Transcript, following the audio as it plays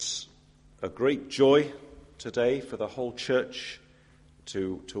a great joy today for the whole church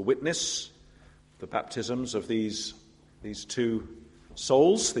to witness the baptisms of these two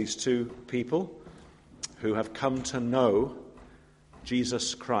souls, these two people who have come to know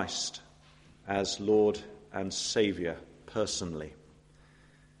Jesus Christ as Lord and Saviour personally.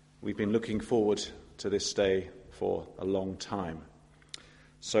 We've been looking forward to this day for a long time.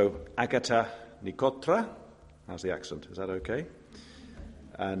 So Agata Nikotra, how's the accent? Is that okay?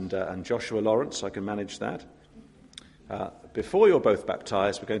 And Joshua Lawrence, I can manage that. Before you're both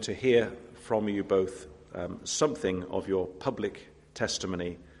baptised, we're going to hear from you both something of your public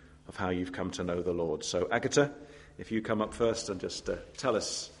testimony of how you've come to know the Lord. So Agata, if you come up first and just tell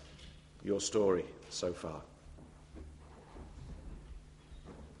us your story so far.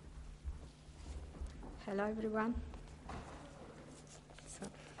 Hello, everyone.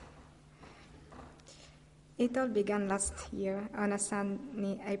 It all began last year on a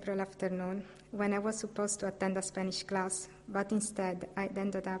sunny April afternoon when I was supposed to attend a Spanish class, but instead I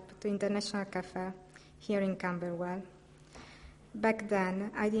ended up to International Cafe here in Camberwell. Back then,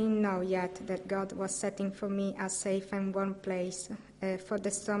 I didn't know yet that God was setting for me a safe and warm place for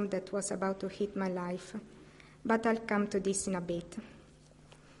the storm that was about to hit my life, but I'll come to this in a bit.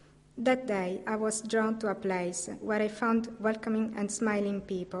 That day, I was drawn to a place where I found welcoming and smiling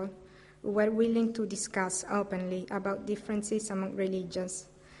people who were willing to discuss openly about differences among religions,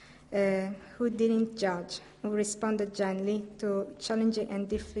 who didn't judge, who responded gently to challenging and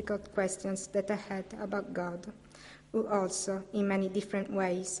difficult questions that I had about God, who also, in many different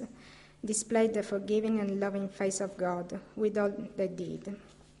ways, displayed the forgiving and loving face of God with all they did.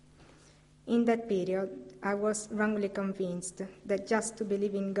 In that period, I was wrongly convinced that just to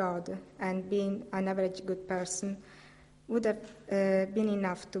believe in God and being an average good person would have been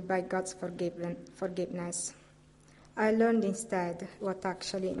enough to buy God's forgiveness. I learned instead what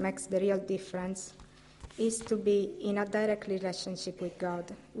actually makes the real difference is to be in a direct relationship with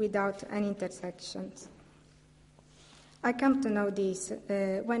God without any intersections. I come to know this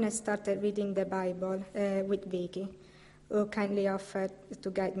when I started reading the Bible with Vicky, who kindly offered to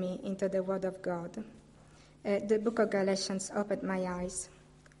guide me into the Word of God. The book of Galatians opened my eyes.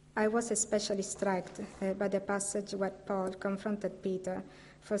 I was especially struck by the passage where Paul confronted Peter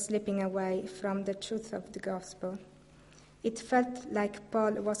for slipping away from the truth of the gospel. It felt like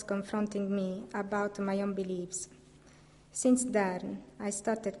Paul was confronting me about my own beliefs. Since then, I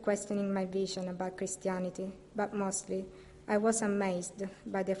started questioning my vision about Christianity, but mostly I was amazed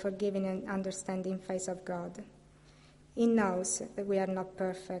by the forgiving and understanding face of God. He knows we are not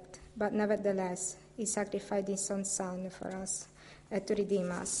perfect, but nevertheless, He sacrificed His own Son for us to redeem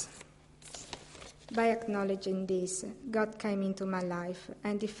us. By acknowledging this, God came into my life,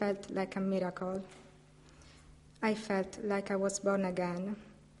 and it felt like a miracle. I felt like I was born again.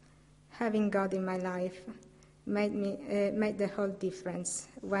 Having God in my life made the whole difference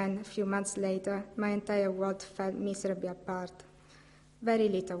when, a few months later, my entire world fell miserably apart. Very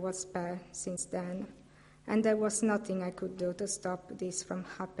little was spared since then, and there was nothing I could do to stop this from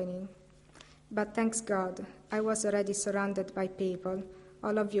happening. But thanks God, I was already surrounded by people,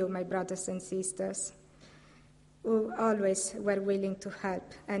 all of you, my brothers and sisters, who always were willing to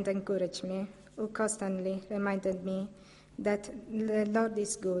help and encourage me, who constantly reminded me that the Lord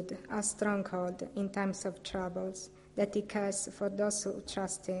is good, a stronghold in times of troubles, that He cares for those who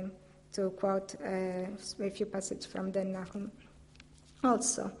trust Him, to quote a few passages from the Nahum.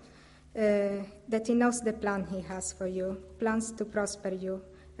 Also, that He knows the plan He has for you, plans to prosper you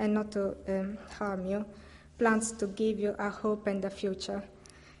and not to harm you, plans to give you a hope and a future,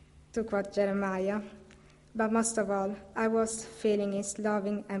 to quote Jeremiah. But most of all, I was feeling His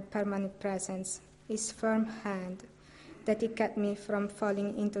loving and permanent presence, His firm hand, that He kept me from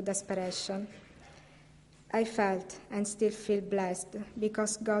falling into desperation. I felt and still feel blessed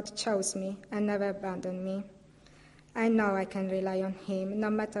because God chose me and never abandoned me. I know I can rely on Him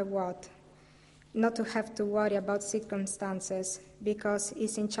no matter what, not to have to worry about circumstances because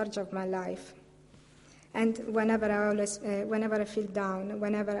He's in charge of my life. And whenever I feel down,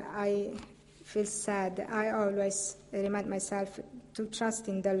 whenever I feel sad, I always remind myself to trust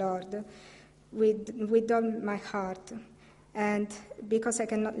in the Lord with all my heart, and because I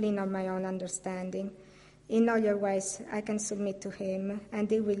cannot lean on my own understanding. In all your ways, I can submit to Him, and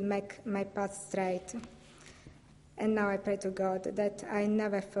He will make my path straight. And now I pray to God that I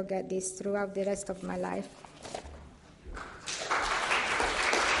never forget this throughout the rest of my life.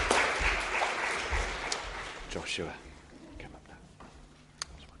 Joshua, come up now.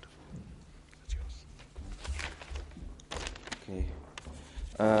 That's wonderful. That's yours. Okay.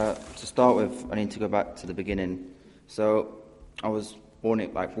 To start with, I need to go back to the beginning. So I was brought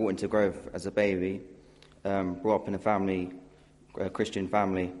into growth as a baby, brought up in a Christian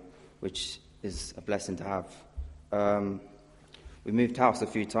family, which is a blessing to have. We moved house a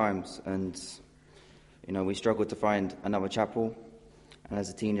few times, and we struggled to find another chapel. And as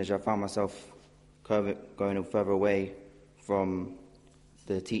a teenager, I found myself going further away from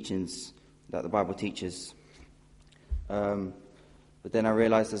the teachings that the Bible teaches. But then I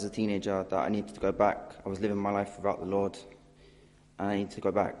realized as a teenager that I needed to go back. I was living my life without the Lord, and I needed to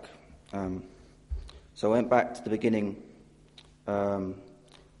go back. So I went back to the beginning,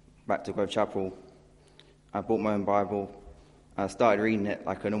 back to Grove Chapel. I bought my own Bible. I started reading it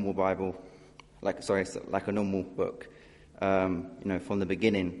like a normal Bible, like a normal book, from the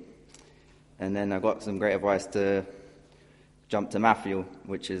beginning. And then I got some great advice to jump to Matthew,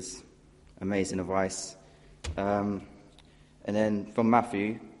 which is amazing advice. And then from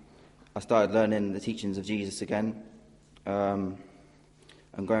Matthew, I started learning the teachings of Jesus again, and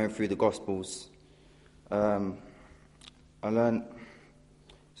going through the Gospels. I learned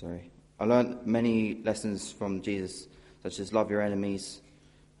many lessons from Jesus, such as love your enemies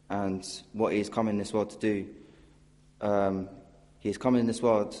and what He's come in this world to do. He's come in this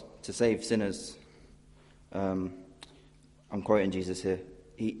world to save sinners. I'm quoting Jesus here.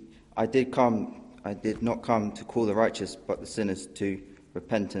 I did not come to call the righteous, but the sinners to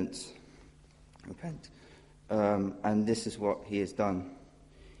repentance. Repent. And this is what He has done.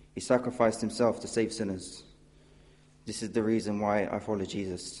 He sacrificed Himself to save sinners. This is the reason why I follow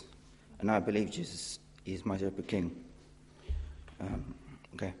Jesus, and I believe Jesus is my shepherd king.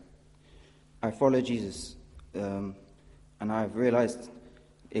 I follow Jesus, and I've realized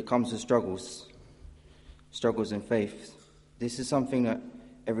it comes with struggles in faith. This is something that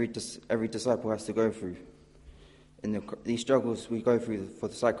every disciple has to go through. These struggles we go through for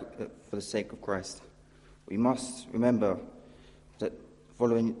the sake of Christ. We must remember that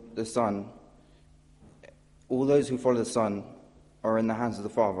following the Son, all those who follow the Son are in the hands of the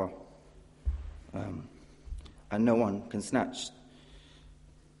Father, and no one can snatch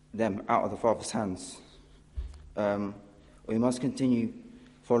them out of the Father's hands. We must continue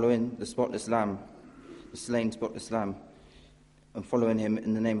following the spotless Lamb, the slain spotless Lamb, and following Him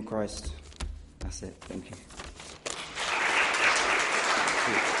in the name of Christ. That's it. Thank you.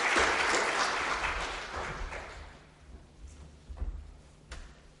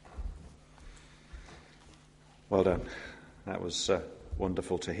 Well done. That was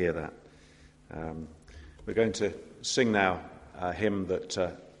wonderful to hear that. We're going to sing now a hymn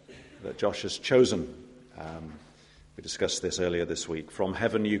that Josh has chosen. We discussed this earlier this week. From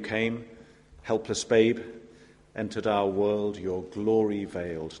heaven you came, helpless babe, entered our world, your glory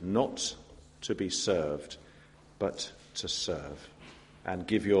veiled, not to be served, but to serve, and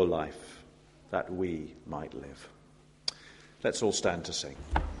give your life that we might live. Let's all stand to sing.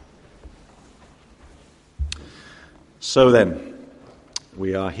 So then,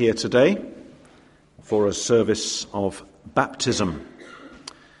 we are here today for a service of baptism.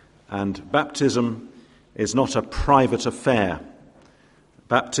 And baptism is not a private affair.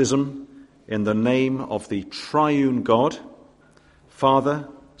 Baptism in the name of the triune God, Father,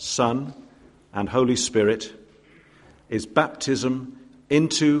 Son, and Holy Spirit, is baptism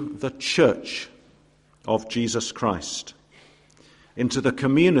into the church of Jesus Christ, into the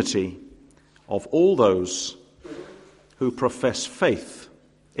community of all those who profess faith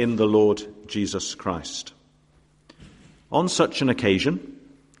in the Lord Jesus Christ. On such an occasion,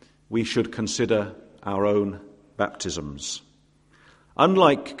 we should consider our own baptisms.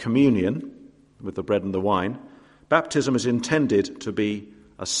 Unlike communion, with the bread and the wine, baptism is intended to be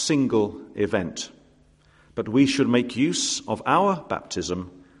a single event. But we should make use of our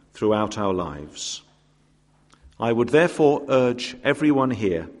baptism throughout our lives. I would therefore urge everyone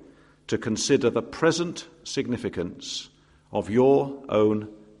here to consider the present significance of your own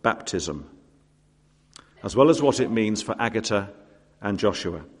baptism, as well as what it means for Agatha and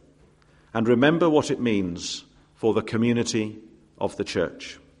Joshua. And remember what it means for the community of the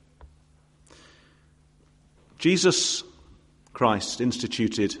church. Jesus Christ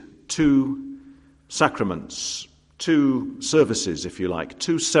instituted two sacraments, two services, if you like,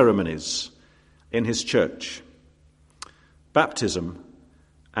 two ceremonies in his church: baptism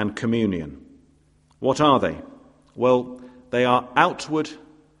and communion. What are they? Well, they are outward,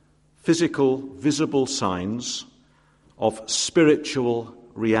 physical, visible signs of spiritual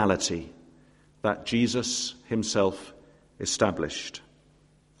reality that Jesus himself established.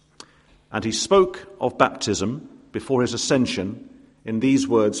 And he spoke of baptism before his ascension in these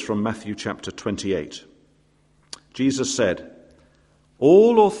words from Matthew chapter 28. Jesus said,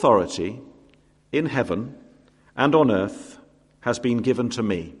 "All authority in heaven and on earth has been given to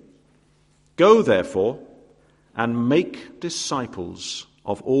me. Go, therefore, and make disciples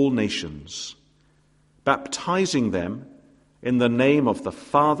of all nations, baptizing them in the name of the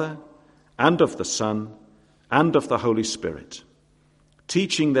Father and of the Son and of the Holy Spirit,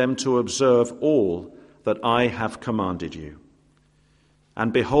 teaching them to observe all that I have commanded you.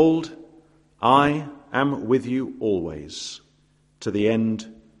 And behold, I am with you always, to the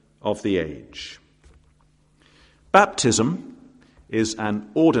end of the age. Baptism is an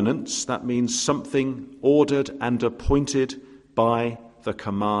ordinance. That means something ordered and appointed by the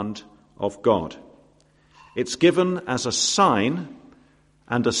command of God. It's given as a sign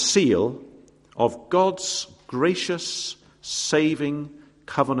and a seal of God's gracious, saving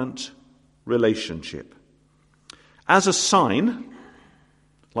covenant relationship. As a sign,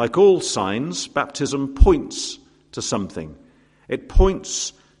 like all signs, baptism points to something. It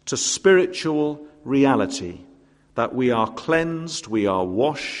points to spiritual reality, that we are cleansed, we are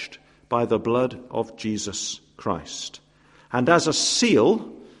washed by the blood of Jesus Christ. And as a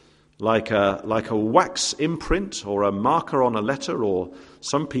seal, like a wax imprint or a marker on a letter or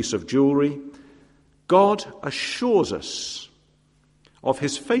some piece of jewelry, God assures us of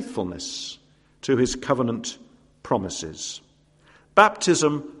his faithfulness to his covenant promises.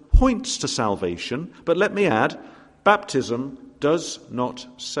 Baptism points to salvation, but let me add, baptism does not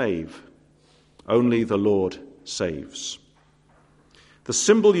save. Only the Lord saves. The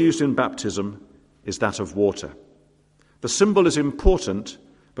symbol used in baptism is that of water. The symbol is important,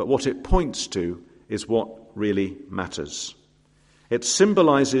 but what it points to is what really matters. It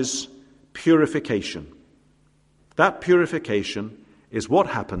symbolizes purification. That purification is what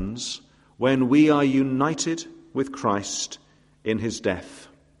happens when we are united with Christ in his death.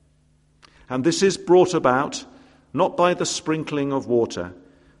 And this is brought about not by the sprinkling of water,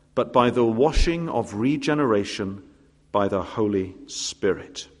 but by the washing of regeneration by the Holy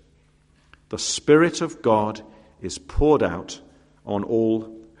Spirit. The Spirit of God is poured out on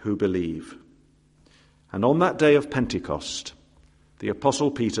all who believe. And on that day of Pentecost, the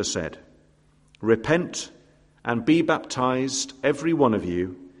Apostle Peter said, "Repent and be baptized, every one of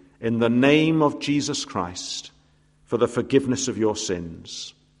you, in the name of Jesus Christ, for the forgiveness of your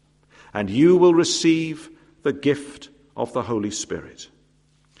sins, and you will receive the gift of the Holy Spirit.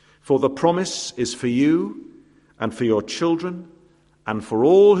 For the promise is for you and for your children and for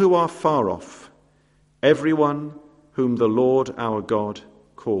all who are far off, everyone whom the Lord our God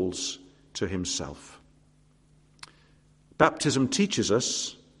calls to himself." Baptism teaches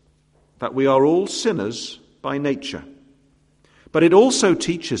us that we are all sinners by nature, but it also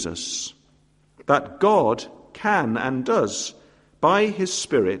teaches us that God can and does, by his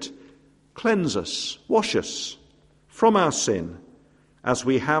Spirit, cleanse us, wash us from our sin as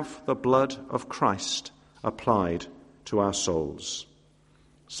we have the blood of Christ applied to our souls.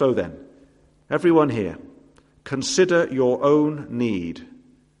 So then, everyone here, consider your own need.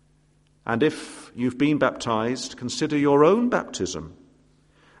 And if you've been baptized, consider your own baptism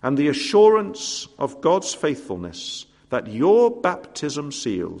and the assurance of God's faithfulness that your baptism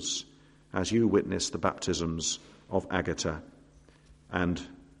seals as you witness the baptisms of Agatha and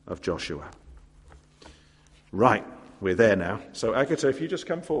of Joshua. Right, we're there now. So Agatha, if you just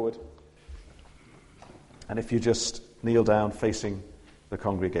come forward, and if you just kneel down facing the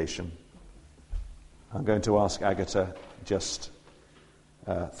congregation, I'm going to ask Agatha just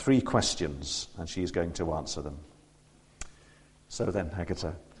 3 questions, and she's going to answer them. So then,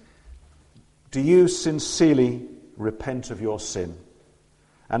 Agatha, do you sincerely repent of your sin?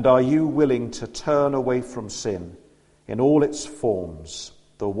 And are you willing to turn away from sin in all its forms,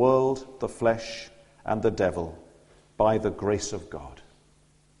 the world, the flesh, and the devil, by the grace of God?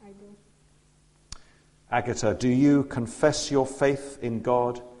 I do. Agatha, do you confess your faith in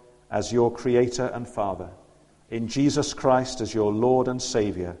God as your Creator and Father, in Jesus Christ as your Lord and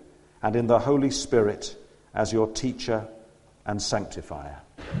Saviour, and in the Holy Spirit as your teacher and sanctifier?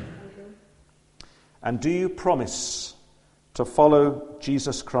 I do. And do you promise to follow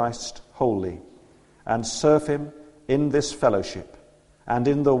Jesus Christ wholly and serve him in this fellowship and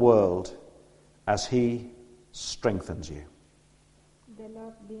in the world as he strengthens you? The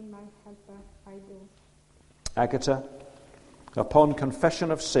Lord being my helper, I do. Agatha, upon confession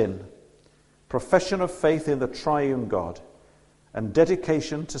of sin, profession of faith in the triune God, and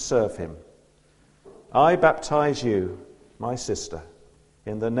dedication to serve him, I baptize you, my sister,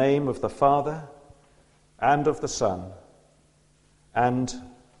 in the name of the Father and of the Son and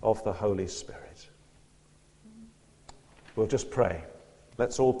of the Holy Spirit. We'll just pray.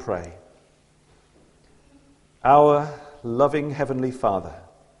 Let's all pray. Our loving Heavenly Father,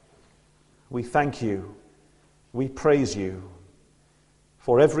 we thank you, we praise you,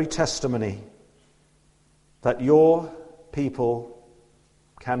 for every testimony that your people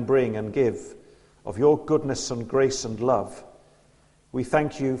can bring and give of your goodness and grace and love. We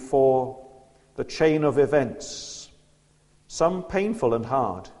thank you for the chain of events, some painful and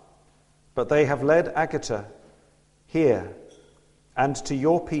hard, but they have led Agatha here and to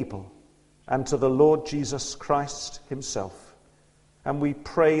your people and to the Lord Jesus Christ himself. And we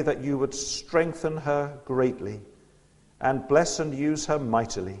pray that you would strengthen her greatly and bless and use her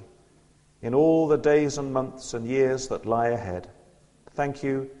mightily in all the days and months and years that lie ahead. Thank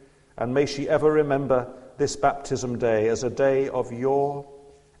you, and may she ever remember this baptism day as a day of your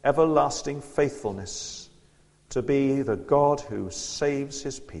everlasting faithfulness to be the God who saves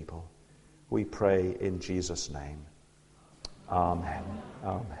his people. We pray in Jesus' name. Amen.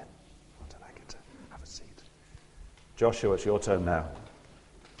 Amen. Have a seat. Joshua, it's your turn now.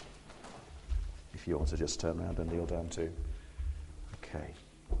 If you want to just turn around and kneel down too. Okay.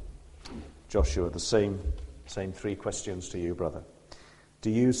 Joshua, the same three questions to you, brother. Do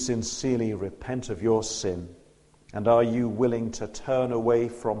you sincerely repent of your sin? And are you willing to turn away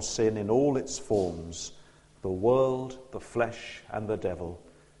from sin in all its forms, the world, the flesh, and the devil,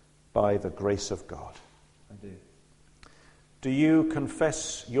 by the grace of God? I do. Do you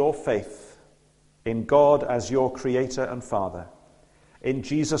confess your faith in God as your Creator and Father, in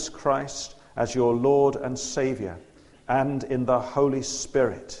Jesus Christ as your Lord and Saviour, and in the Holy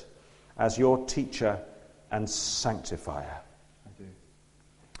Spirit as your teacher and sanctifier? I do.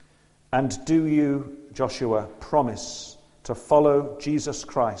 And do you, Joshua, promise to follow Jesus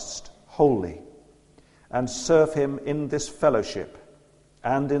Christ wholly and serve him in this fellowship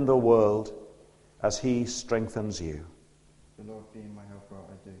and in the world as he strengthens you? The Lord being my helper,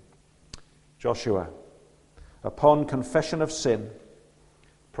 I do. Joshua, upon confession of sin,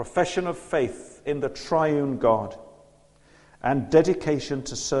 profession of faith in the triune God, and dedication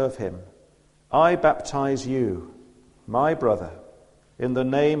to serve him, I baptize you, my brother, in the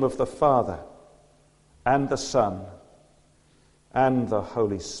name of the Father and the Son and the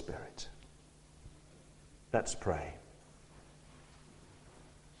Holy Spirit. Let's pray.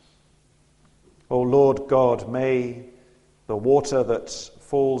 O Lord God, may the water that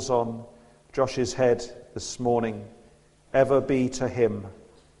falls on Josh's head this morning ever be to him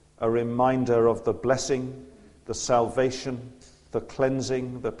a reminder of the blessing, the salvation, the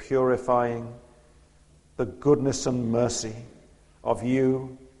cleansing, the purifying, the goodness and mercy of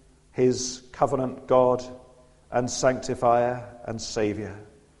you, his covenant God and sanctifier and Saviour.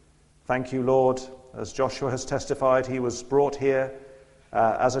 Thank you, Lord. As Joshua has testified, he was brought here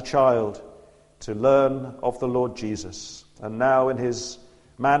as a child to learn of the Lord Jesus. And now in his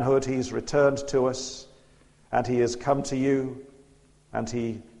manhood, he's returned to us, and he has come to you, and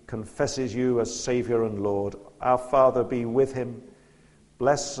he confesses you as Saviour and Lord. Our Father, be with him.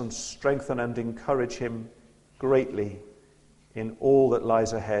 Bless and strengthen and encourage him greatly in all that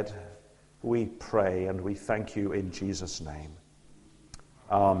lies ahead. We pray and we thank you in Jesus' name.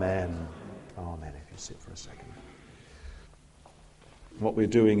 Amen. Amen. If you sit for a second. What we're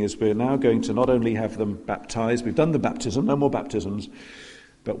doing is we're now going to not only have them baptized, we've done the baptism, no more baptisms,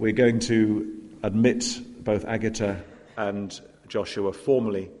 but we're going to admit both Agatha and Joshua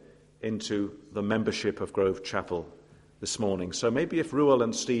formally into the membership of Grove Chapel this morning. So maybe if Ruel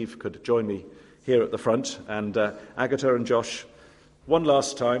and Steve could join me here at the front, and Agatha and Josh, one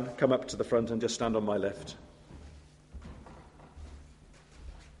last time, come up to the front and just stand on my left.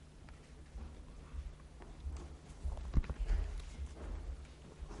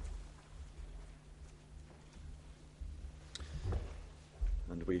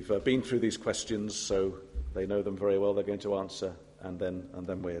 And we've been through these questions, so they know them very well. They're going to answer, and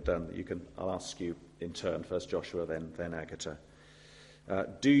then we're done. I'll ask you in turn, first Joshua, then Agatha.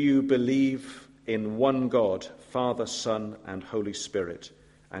 Do you believe in one God, Father, Son, and Holy Spirit,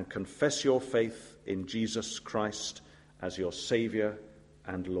 and confess your faith in Jesus Christ as your Saviour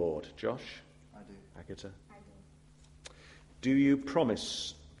and Lord? Josh? I do. Agatha? I do. Do you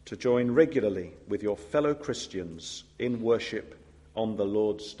promise to join regularly with your fellow Christians in worship on the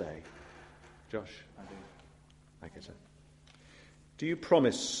Lord's Day? Josh? I do. Agatha? Do you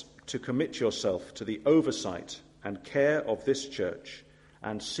promise to commit yourself to the oversight and care of this church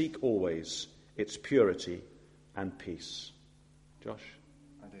and seek always its purity and peace? Josh?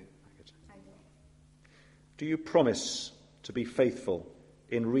 I do. Agatha? I do. Do you promise to be faithful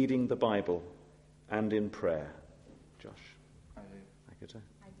in reading the Bible and in prayer? Josh? I do. Agatha?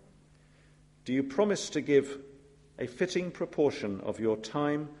 I do. Do you promise to give a fitting proportion of your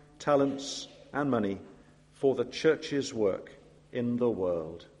time, talents, and money for the church's work in the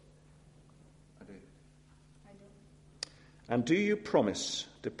world? I do. I do. And do you promise,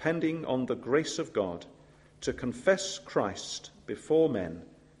 depending on the grace of God, to confess Christ before men,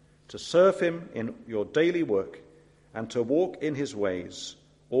 to serve him in your daily work, and to walk in his ways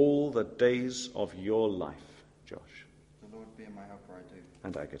all the days of your life? Josh. The Lord be my helper, I do.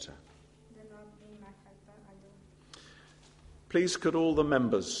 And Agatha. The Lord be my helper, I do. Please could all the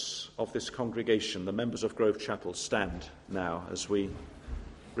members of this congregation, the members of Grove Chapel, stand now as we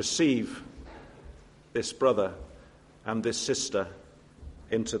receive this brother and this sister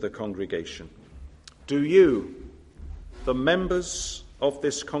into the congregation. Do you, the members of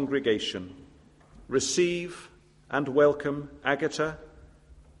this congregation, receive and welcome Agatha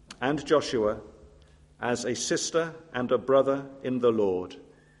and Joshua as a sister and a brother in the Lord?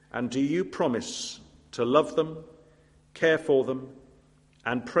 And do you promise to love them, care for them,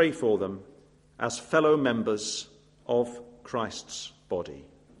 and pray for them as fellow members of Christ's body?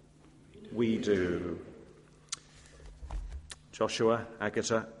 We do. Joshua,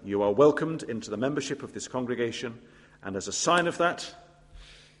 Agatha, you are welcomed into the membership of this congregation, and as a sign of that,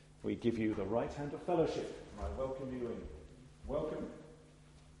 we give you the right hand of fellowship. I welcome you in. Welcome.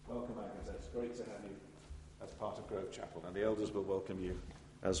 Welcome, Agatha. It's great to have you as part of Grove Chapel, and the elders will welcome you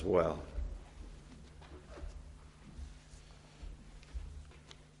as well.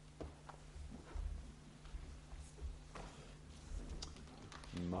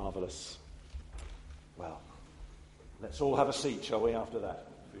 Marvellous. Well, let's all have a seat, shall we, after that?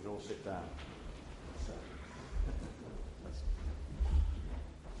 We can all sit down. So,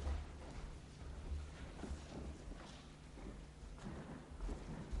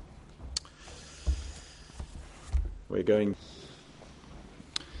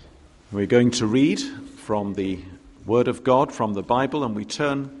 We're going to read from the Word of God, from the Bible, and we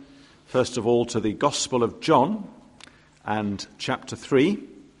turn first of all to the Gospel of John and chapter 3,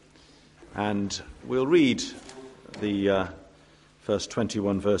 and we'll read the first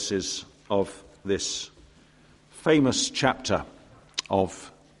 21 verses of this famous chapter of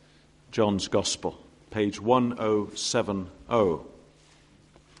John's Gospel, page 1070.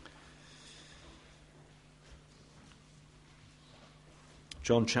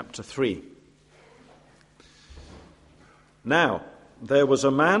 John chapter 3. Now, there was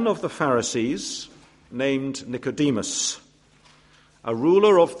a man of the Pharisees named Nicodemus, a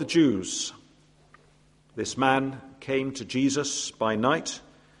ruler of the Jews. This man came to Jesus by night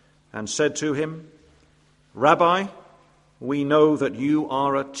and said to him, "Rabbi, we know that you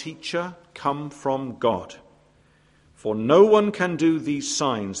are a teacher come from God, for no one can do these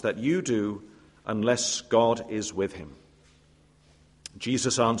signs that you do unless God is with him."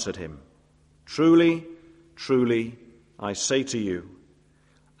 Jesus answered him, "Truly, truly, I say to you,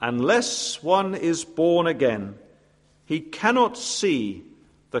 unless one is born again, he cannot see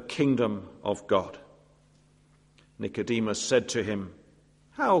the kingdom of God." Nicodemus said to him,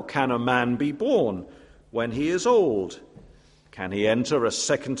 "How can a man be born when he is old? Can he enter a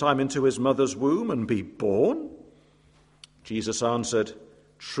second time into his mother's womb and be born?" Jesus answered,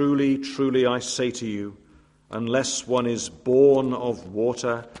 "Truly, truly, I say to you, unless one is born of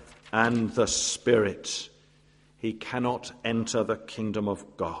water and the Spirit, he cannot enter the kingdom of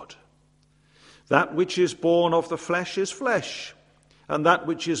God. That which is born of the flesh is flesh, and that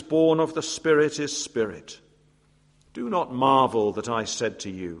which is born of the Spirit is spirit. Do not marvel that I said to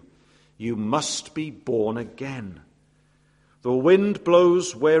you, you must be born again. The wind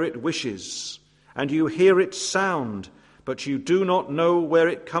blows where it wishes, and you hear its sound, but you do not know where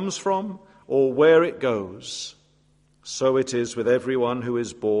it comes from or where it goes. So it is with everyone who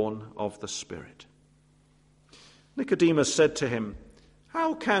is born of the Spirit." Nicodemus said to him,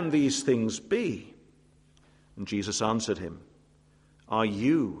 "How can these things be?" And Jesus answered him, "Are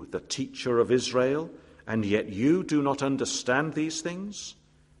you the teacher of Israel, and yet you do not understand these things?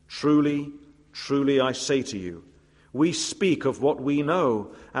 Truly, truly, I say to you, we speak of what we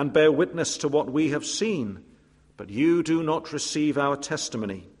know and bear witness to what we have seen, but you do not receive our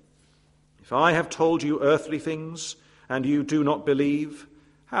testimony. If I have told you earthly things and you do not believe,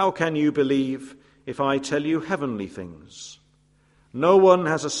 how can you believe if I tell you heavenly things? No one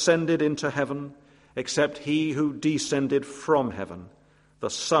has ascended into heaven except he who descended from heaven,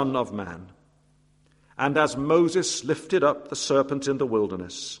 the Son of Man. And as Moses lifted up the serpent in the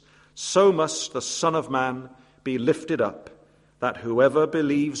wilderness, so must the Son of Man be lifted up, that whoever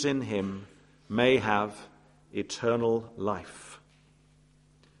believes in him may have eternal life.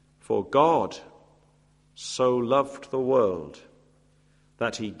 For God so loved the world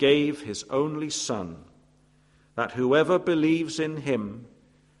that he gave his only Son, that whoever believes in him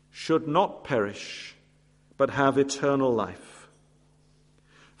should not perish, but have eternal life.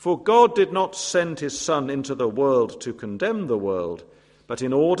 For God did not send his Son into the world to condemn the world, but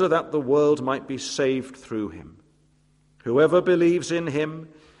in order that the world might be saved through him. Whoever believes in him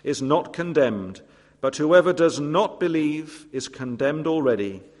is not condemned, but whoever does not believe is condemned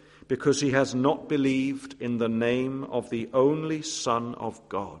already, because he has not believed in the name of the only Son of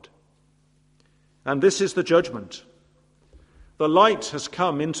God. And this is the judgment. The light has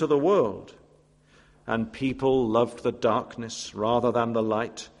come into the world, and people loved the darkness rather than the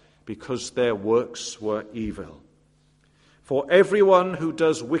light, because their works were evil. For everyone who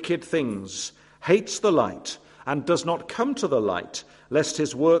does wicked things hates the light and does not come to the light, lest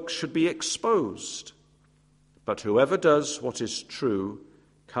his works should be exposed. But whoever does what is true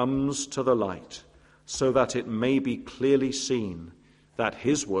comes to the light, so that it may be clearly seen that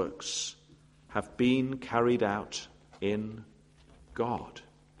his works have been carried out in God.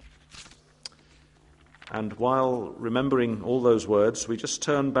 And while remembering all those words, we just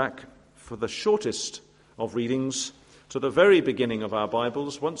turn back for the shortest of readings to the very beginning of our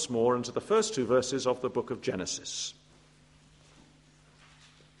Bibles once more, and to the first two verses of the book of Genesis.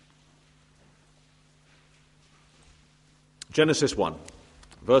 Genesis 1,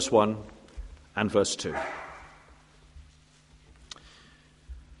 verse 1 and verse 2.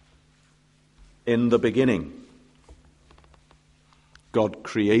 In the beginning, God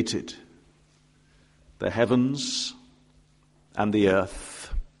created the heavens and the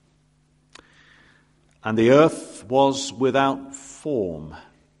earth. And the earth was without form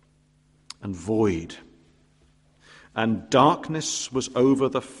and void, and darkness was over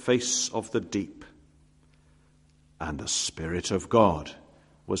the face of the deep, and the Spirit of God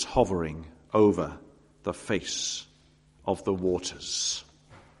was hovering over the face of the waters.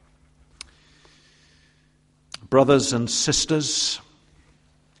 Brothers and sisters,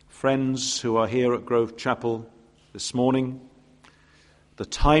 friends who are here at Grove Chapel this morning, the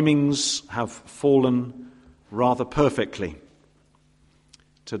timings have fallen rather perfectly.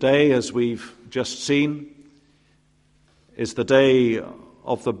 Today, as we've just seen, is the day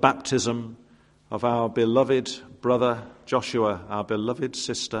of the baptism of our beloved brother Joshua, our beloved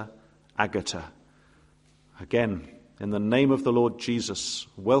sister Agatha. Again, in the name of the Lord Jesus,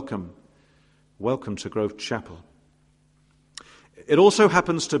 welcome to Grove Chapel. It also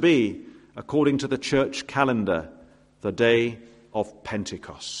happens to be, according to the church calendar, the day of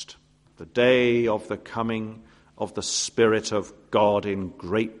Pentecost, the day of the coming of the Spirit of God in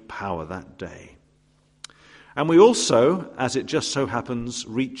great power that day. And we also, as it just so happens,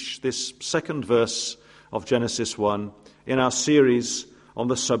 reach this second verse of Genesis 1 in our series on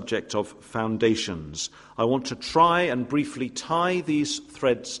the subject of foundations. I want to try and briefly tie these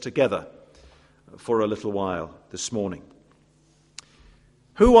threads together for a little while this morning.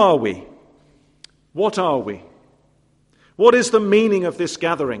 Who are we? What are we? What is the meaning of this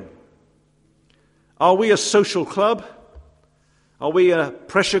gathering? Are we a social club? Are we a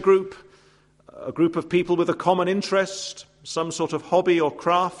pressure group? A group of people with a common interest? Some sort of hobby or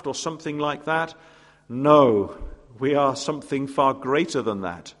craft or something like that? No, we are something far greater than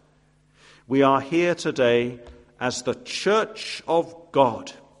that. We are here today as the Church of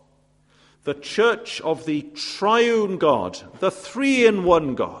God. The Church of the Triune God, the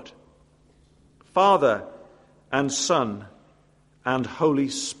Three-in-One God, Father and Son and Holy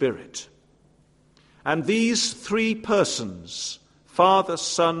Spirit. And these three persons, Father,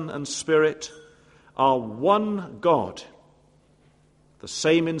 Son, and Spirit, are one God, the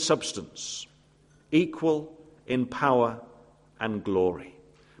same in substance, equal in power and glory.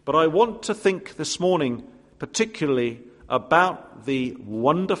 But I want to think this morning particularly about the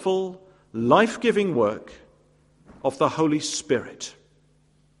wonderful, life-giving work of the Holy Spirit.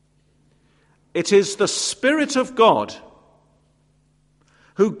 It is the Spirit of God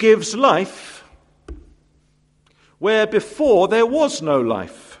who gives life where before there was no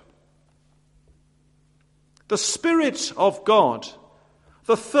life. The Spirit of God,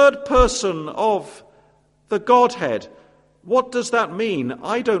 the third person of the Godhead. What does that mean?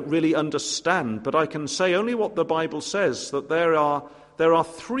 I don't really understand, but I can say only what the Bible says, that there are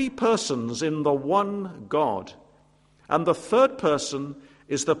three persons in the one God. And the third person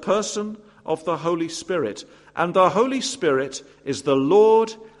is the person of the Holy Spirit. And the Holy Spirit is the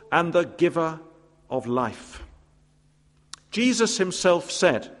Lord and the giver of life. Jesus himself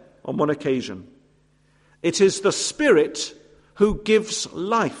said on one occasion, "It is the Spirit who gives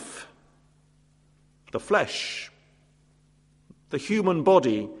life." The flesh, the human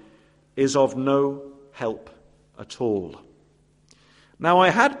body, is of no help at all. Now, I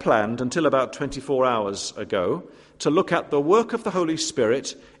had planned until about 24 hours ago to look at the work of the Holy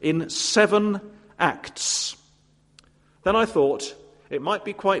Spirit in 7 acts. Then I thought, it might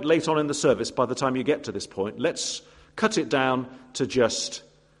be quite late on in the service by the time you get to this point. Let's cut it down to just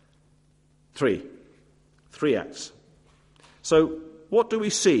three acts. So what do we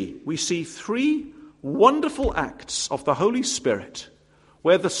see? We see 3 wonderful acts of the Holy Spirit,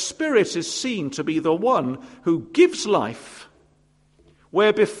 where the Spirit is seen to be the one who gives life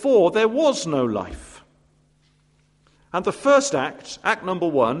where before there was no life. And the first act, act number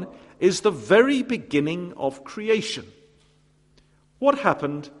 1, is the very beginning of creation. What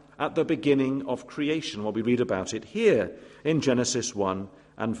happened at the beginning of creation? Well, we read about it here in Genesis 1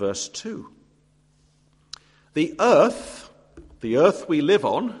 and verse 2. The earth we live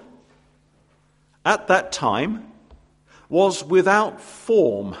on, at that time, was without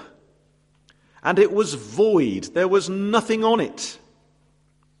form, and it was void. There was nothing on it.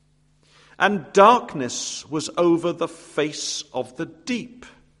 And darkness was over the face of the deep.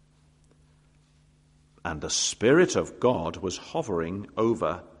 And the Spirit of God was hovering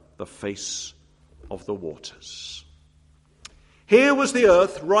over the face of the waters. Here was the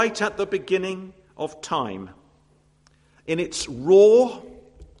earth right at the beginning of time, in its raw,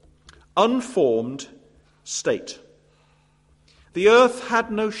 unformed state. The earth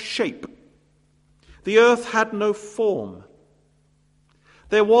had no shape. The earth had no form.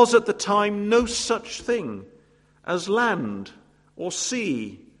 There was at the time no such thing as land or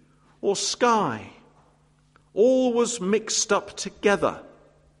sea or sky. All was mixed up together.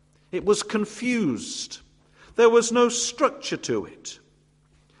 It was confused. There was no structure to it.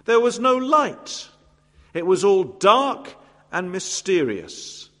 There was no light. It was all dark and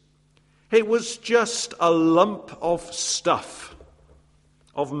mysterious. It was just a lump of stuff,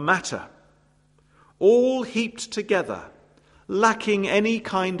 of matter, all heaped together, lacking any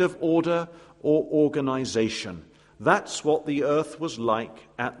kind of order or organization. That's what the earth was like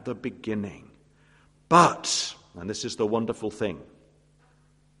at the beginning. But, and this is the wonderful thing,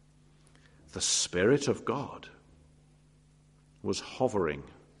 the Spirit of God was hovering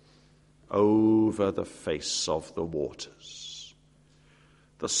over the face of the waters.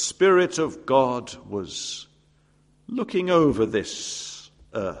 The Spirit of God was looking over this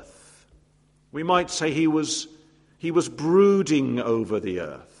earth. We might say he was brooding over the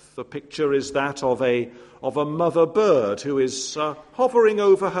earth. The picture is that of a mother bird who is hovering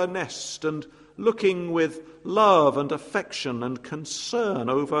over her nest and looking with love and affection and concern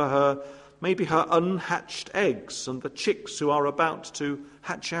over maybe her unhatched eggs and the chicks who are about to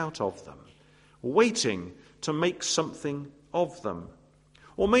hatch out of them, waiting to make something of them.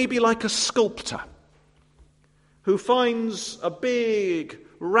 Or maybe like a sculptor who finds a big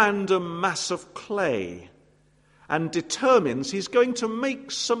random mass of clay and determines he's going to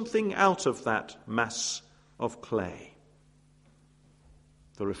make something out of that mass of clay.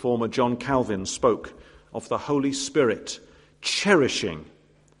 The reformer John Calvin spoke of the Holy Spirit cherishing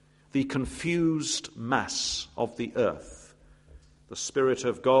the confused mass of the earth. The Spirit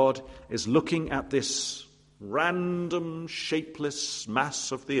of God is looking at this random, shapeless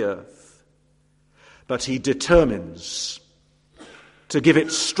mass of the earth, but he determines to give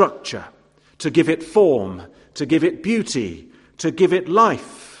it structure, to give it form, to give it beauty, to give it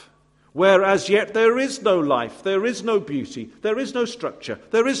life. Whereas yet there is no life, there is no beauty, there is no structure,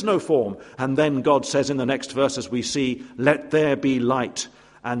 there is no form. And then God says in the next verse, as we see, "Let there be light,"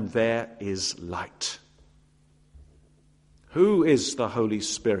 and there is light. Who is the Holy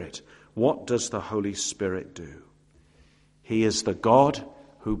Spirit? What does the Holy Spirit do? He is the God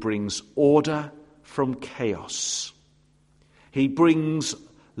who brings order from chaos. He brings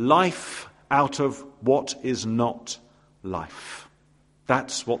life out of what is not life.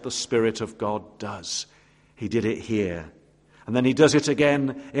 That's what the Spirit of God does. He did it here. And then he does it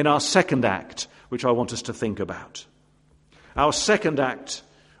again in our second act, which I want us to think about. Our second act,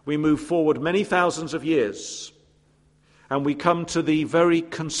 we move forward many thousands of years, and we come to the very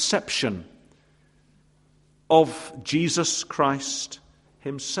conception of Jesus Christ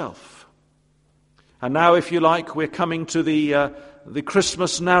himself. And now, if you like, we're coming to the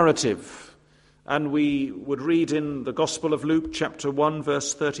Christmas narrative. And we would read in the Gospel of Luke, chapter 1,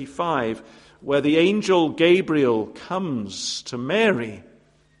 verse 35, where the angel Gabriel comes to Mary.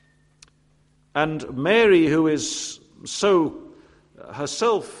 And Mary, who is so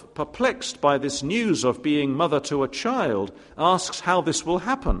herself perplexed by this news of being mother to a child, asks how this will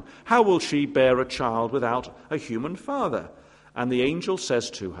happen. How will she bear a child without a human father? And the angel says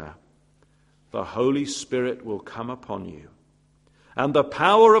to her, "The Holy Spirit will come upon you, and the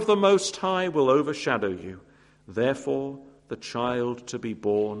power of the Most High will overshadow you. Therefore, the child to be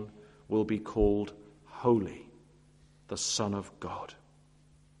born will be called Holy, the Son of God."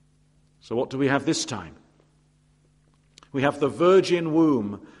 So what do we have this time? We have the virgin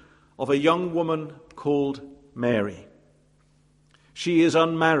womb of a young woman called Mary. She is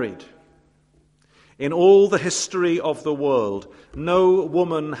unmarried. In all the history of the world, no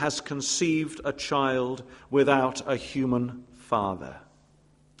woman has conceived a child without a human father.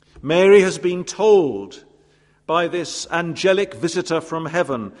 Mary has been told by this angelic visitor from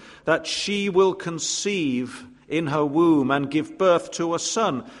heaven that she will conceive in her womb and give birth to a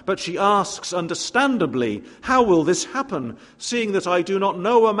son. But she asks, understandably, how will this happen? Seeing that I do not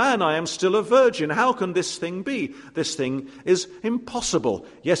know a man, I am still a virgin. How can this thing be? This thing is impossible.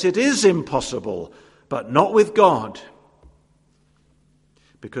 Yes, it is impossible, but not with God.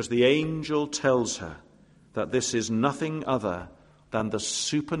 Because the angel tells her that this is nothing other than the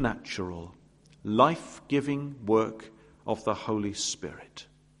supernatural, life-giving work of the Holy Spirit.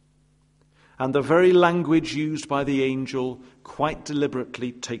 And the very language used by the angel quite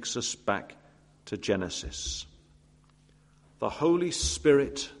deliberately takes us back to Genesis. The Holy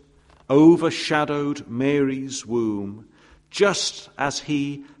Spirit overshadowed Mary's womb just as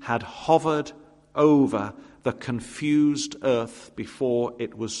he had hovered over the confused earth before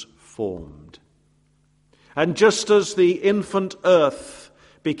it was formed. And just as the infant earth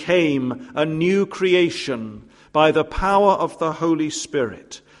became a new creation by the power of the Holy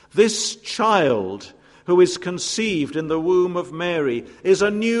Spirit, this child who is conceived in the womb of Mary is a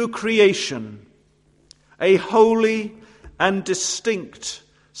new creation, a holy and distinct,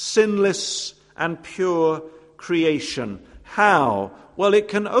 sinless and pure creation. How? Well, it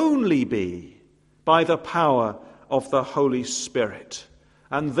can only be by the power of the Holy Spirit.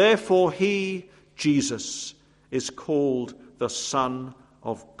 And therefore he, Jesus, is called the Son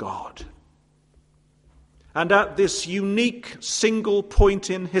of God. And at this unique single point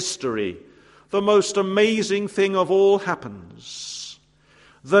in history, the most amazing thing of all happens.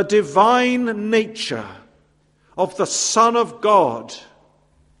 The divine nature of the Son of God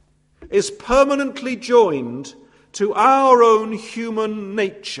is permanently joined to our own human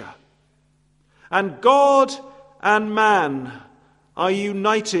nature. And God and man are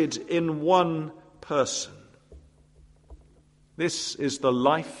united in one person. This is the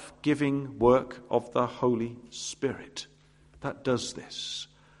life-giving work of the Holy Spirit that does this.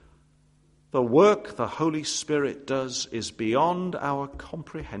 The work the Holy Spirit does is beyond our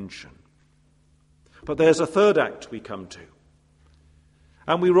comprehension. But there's a third act we come to.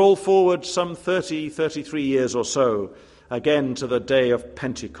 And we roll forward some 33 years or so, again to the day of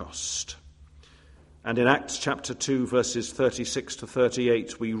Pentecost. And in Acts chapter 2, verses 36 to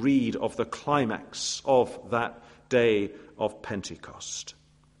 38, we read of the climax of that day of Pentecost.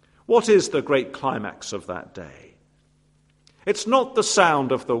 What is the great climax of that day? It's not the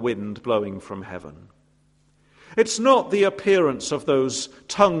sound of the wind blowing from heaven. It's not the appearance of those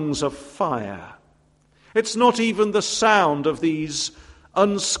tongues of fire. It's not even the sound of these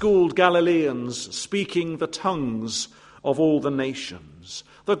unschooled Galileans speaking the tongues of all the nations.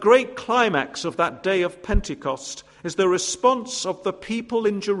 The great climax of that day of Pentecost is the response of the people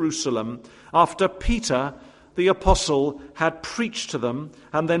in Jerusalem after Peter, the apostle, had preached to them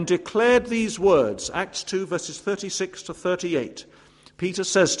and then declared these words. Acts 2, verses 36 to 38. Peter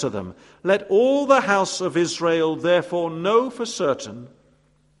says to them, "Let all the house of Israel therefore know for certain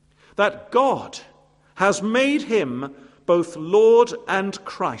that God has made him both Lord and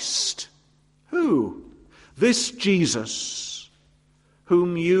Christ." Who? This Jesus,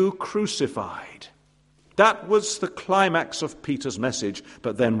 whom you crucified. That was the climax of Peter's message,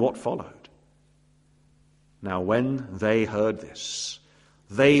 but then what followed? Now when they heard this,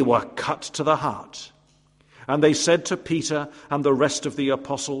 they were cut to the heart. And they said to Peter and the rest of the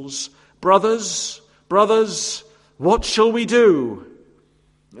apostles, brothers, what shall we do?"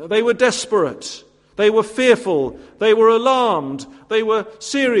 They were desperate. They were fearful. They were alarmed. They were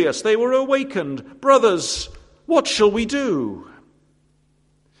serious. They were awakened. "Brothers, what shall we do?"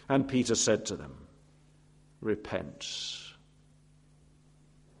 And Peter said to them, "Repent.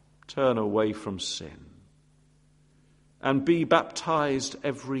 Turn away from sin. And be baptized,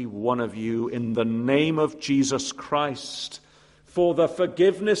 every one of you, in the name of Jesus Christ, for the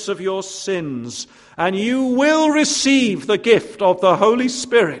forgiveness of your sins, and you will receive the gift of the Holy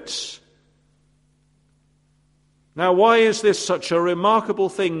Spirit." Now, why is this such a remarkable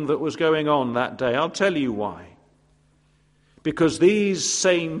thing that was going on that day? I'll tell you why. Because these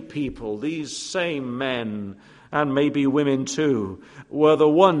same people, these same men, and maybe women too, were the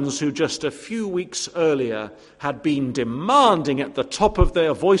ones who just a few weeks earlier had been demanding at the top of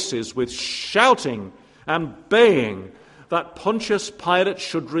their voices with shouting and baying that Pontius Pilate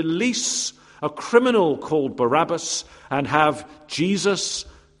should release a criminal called Barabbas and have Jesus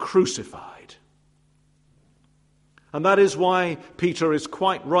crucified. And that is why Peter is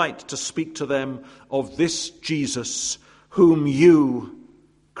quite right to speak to them of this Jesus whom you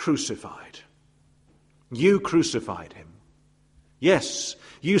crucified. You crucified him. Yes,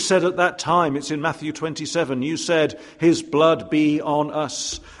 you said at that time, it's in Matthew 27, you said, his blood be on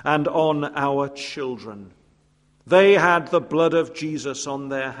us and on our children. They had the blood of Jesus on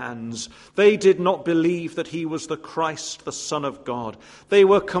their hands. They did not believe that he was the Christ, the Son of God. They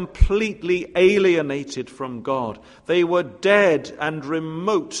were completely alienated from God. They were dead and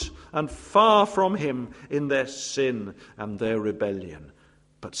remote and far from him in their sin and their rebellion.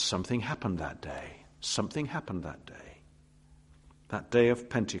 But something happened that day. Something happened that day. That day of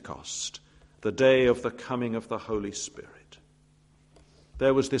Pentecost, the day of the coming of the Holy Spirit.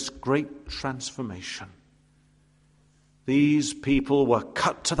 There was this great transformation. These people were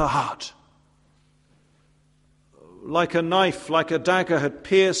cut to the heart. Like a knife, like a dagger had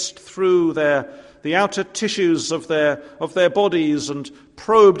pierced through the outer tissues of their bodies and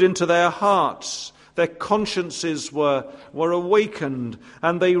probed into their hearts. Their consciences were awakened,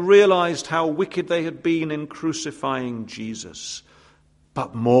 and they realized how wicked they had been in crucifying Jesus.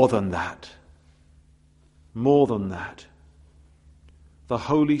 But more than that, the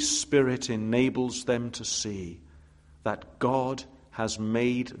Holy Spirit enables them to see that God has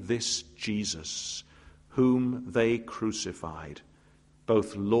made this Jesus, whom they crucified,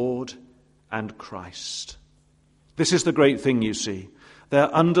 both Lord and Christ. This is the great thing, you see. Their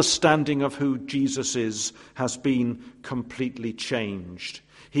understanding of who Jesus is has been completely changed.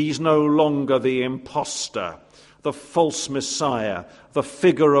 He's no longer the impostor, the false Messiah, the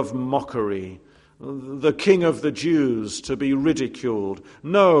figure of mockery, the King of the Jews to be ridiculed.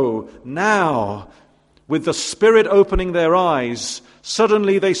 No, now, with the Spirit opening their eyes,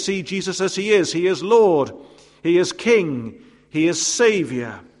 suddenly they see Jesus as he is. He is Lord, he is King, he is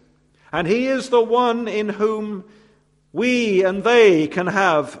Savior, and he is the one in whom we and they can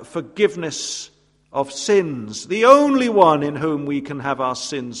have forgiveness of sins, the only one in whom we can have our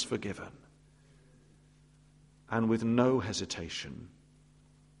sins forgiven. And with no hesitation,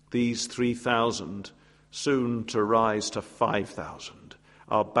 these 3,000, soon to rise to 5,000,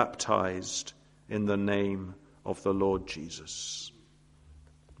 are baptized in the name of the Lord Jesus.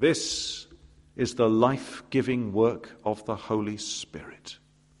 This is the life-giving work of the Holy Spirit.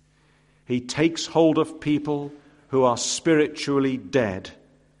 He takes hold of people who are spiritually dead,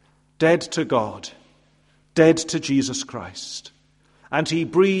 dead to God, dead to Jesus Christ, and he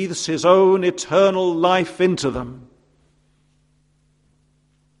breathes his own eternal life into them.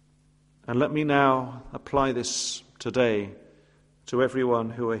 And let me now apply this today to everyone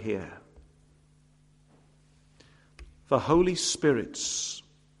who are here. The Holy Spirit's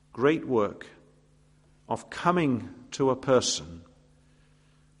great work of coming to a person,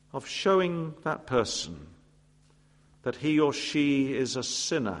 of showing that person that he or she is a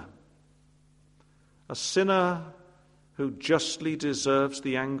sinner who justly deserves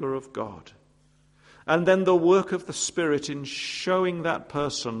the anger of God. And then the work of the Spirit in showing that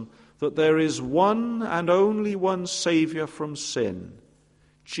person that there is one and only one Savior from sin,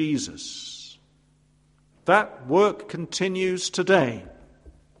 Jesus. That work continues today,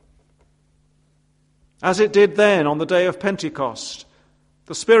 as it did then on the day of Pentecost.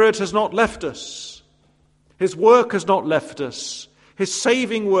 The Spirit has not left us. His work has not left us. His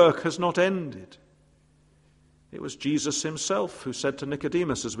saving work has not ended. It was Jesus himself who said to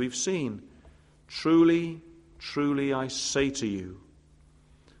Nicodemus, as we've seen, "Truly, truly, I say to you,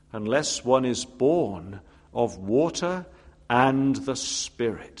 unless one is born of water and the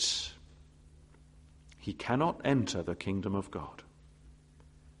Spirit, he cannot enter the kingdom of God.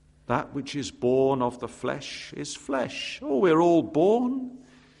 That which is born of the flesh is flesh." Oh, we're all born.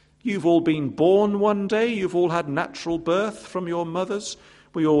 You've all been born one day. You've all had natural birth from your mothers.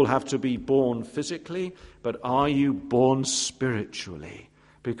 We all have to be born physically. But are you born spiritually?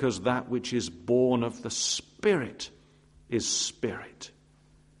 Because that which is born of the Spirit is spirit.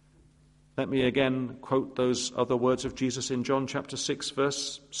 Let me again quote those other words of Jesus in John chapter 6,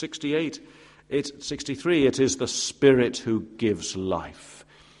 verse 63. It is the Spirit who gives life.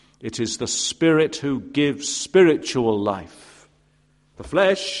 It is the Spirit who gives spiritual life. The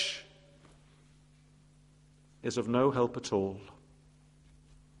flesh is of no help at all.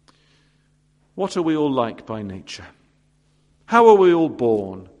 What are we all like by nature? How are we all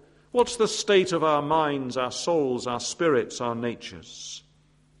born? What's the state of our minds, our souls, our spirits, our natures?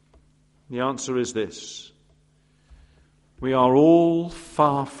 The answer is this: we are all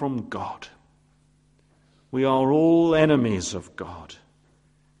far from God. We are all enemies of God.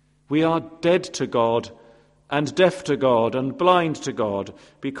 We are dead to God and deaf to God and blind to God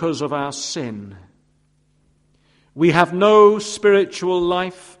because of our sin. We have no spiritual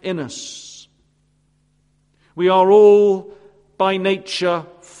life in us. We are all by nature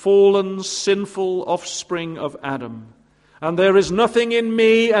fallen, sinful offspring of Adam. And there is nothing in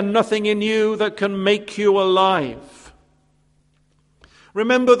me and nothing in you that can make you alive.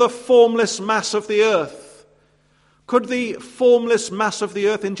 Remember the formless mass of the earth. Could the formless mass of the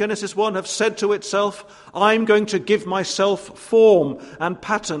earth in Genesis 1 have said to itself, I'm going to give myself form and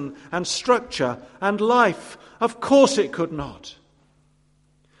pattern and structure and life? Of course it could not.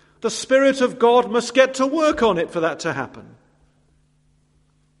 The Spirit of God must get to work on it for that to happen.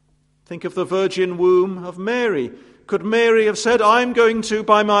 Think of the virgin womb of Mary. Could Mary have said, I'm going to,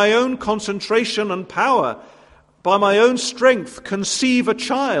 by my own concentration and power, by my own strength, conceive a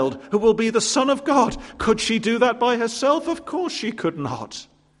child who will be the Son of God? Could she do that by herself? Of course she could not.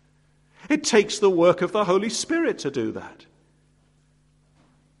 It takes the work of the Holy Spirit to do that.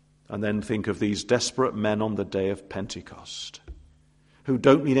 And then think of these desperate men on the day of Pentecost, who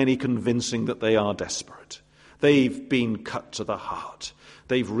don't need any convincing that they are desperate. They've been cut to the heart.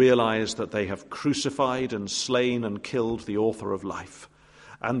 They've realized that they have crucified and slain and killed the author of life.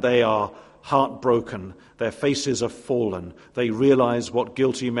 And they are heartbroken. Their faces are fallen. They realize what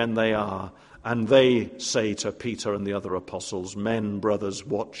guilty men they are. And they say to Peter and the other apostles, men, brothers,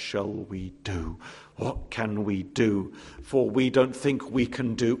 what shall we do? What can we do? For we don't think we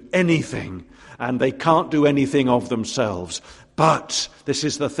can do anything. And they can't do anything of themselves. But this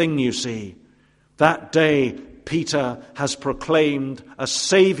is the thing, you see. That day, Peter has proclaimed a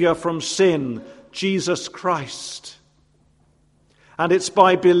Saviour from sin, Jesus Christ. And it's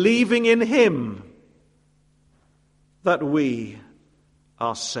by believing in him that we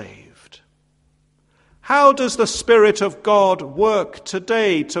are saved. How does the Spirit of God work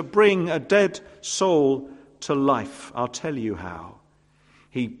today to bring a dead soul to life? I'll tell you how.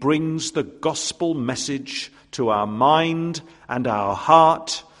 He brings the gospel message to our mind and our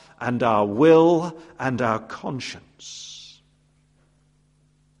heart and our will and our conscience.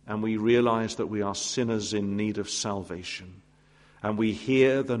 And we realize that we are sinners in need of salvation. And we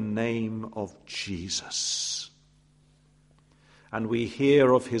hear the name of Jesus. And we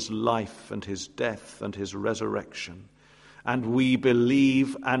hear of his life and his death and his resurrection. And we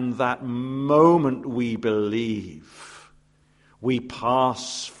believe, and that moment we believe, we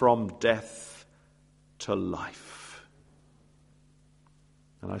pass from death to life.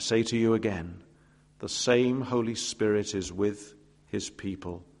 And I say to you again, the same Holy Spirit is with his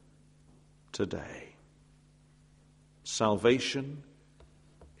people today. Salvation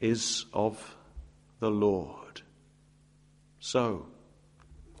is of the Lord. So,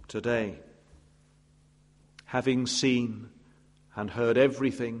 today, having seen and heard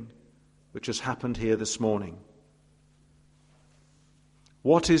everything which has happened here this morning,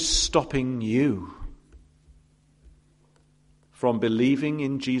 what is stopping you from believing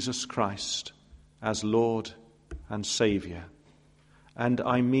in Jesus Christ as Lord and Saviour? And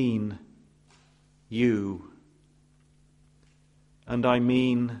I mean you. And I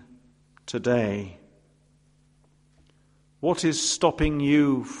mean today. What is stopping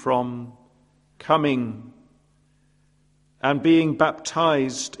you from coming and being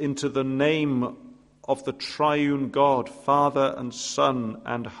baptized into the name of the triune God, Father and Son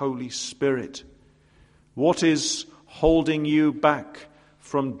and Holy Spirit? What is holding you back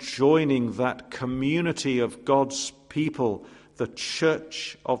from joining that community of God's people, the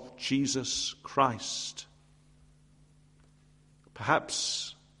Church of Jesus Christ?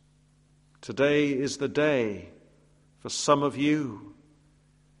 Perhaps today is the day for some of you.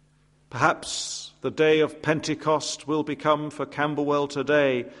 Perhaps the day of Pentecost will become for Camberwell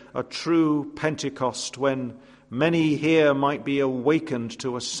today a true Pentecost when many here might be awakened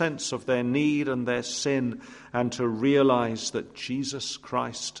to a sense of their need and their sin and to realize that Jesus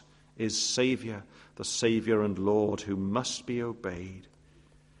Christ is Saviour, the Saviour and Lord who must be obeyed.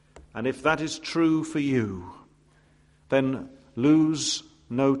 And if that is true for you, then lose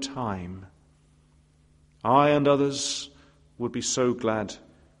no time. I and others would be so glad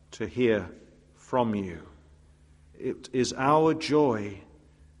to hear from you. It is our joy,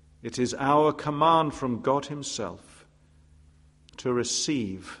 it is our command from God himself to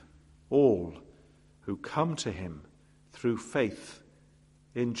receive all who come to him through faith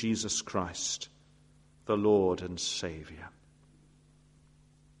in Jesus Christ, the Lord and Saviour.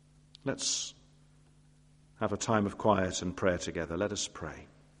 Let's have a time of quiet and prayer together. Let us pray.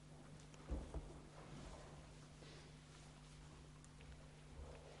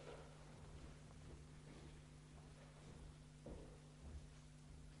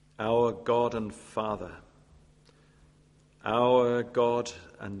 Our God and Father, our God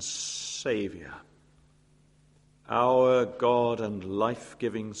and Saviour, our God and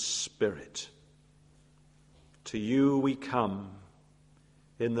life-giving Spirit, to you we come.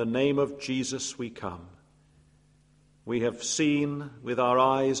 In the name of Jesus we come. We have seen with our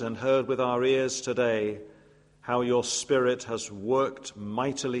eyes and heard with our ears today how your Spirit has worked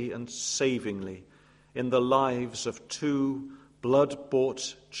mightily and savingly in the lives of 2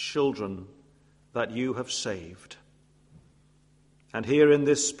 blood-bought children that you have saved. And here in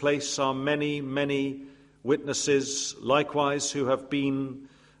this place are many, many witnesses likewise who have been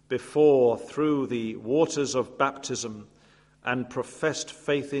before through the waters of baptism and professed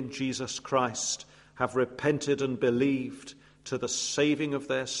faith in Jesus Christ, have repented and believed to the saving of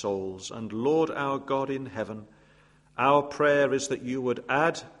their souls. And Lord our God in heaven, our prayer is that you would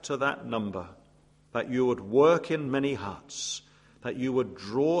add to that number, that you would work in many hearts, that you would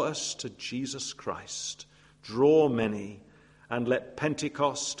draw us to Jesus Christ, draw many, and let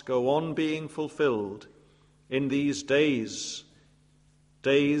Pentecost go on being fulfilled in these days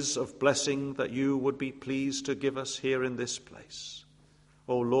of blessing that you would be pleased to give us here in this place.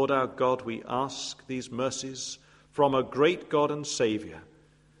 O Lord our God, we ask these mercies from a great God and Saviour,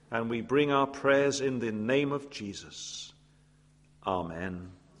 and we bring our prayers in the name of Jesus.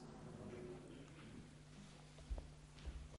 Amen.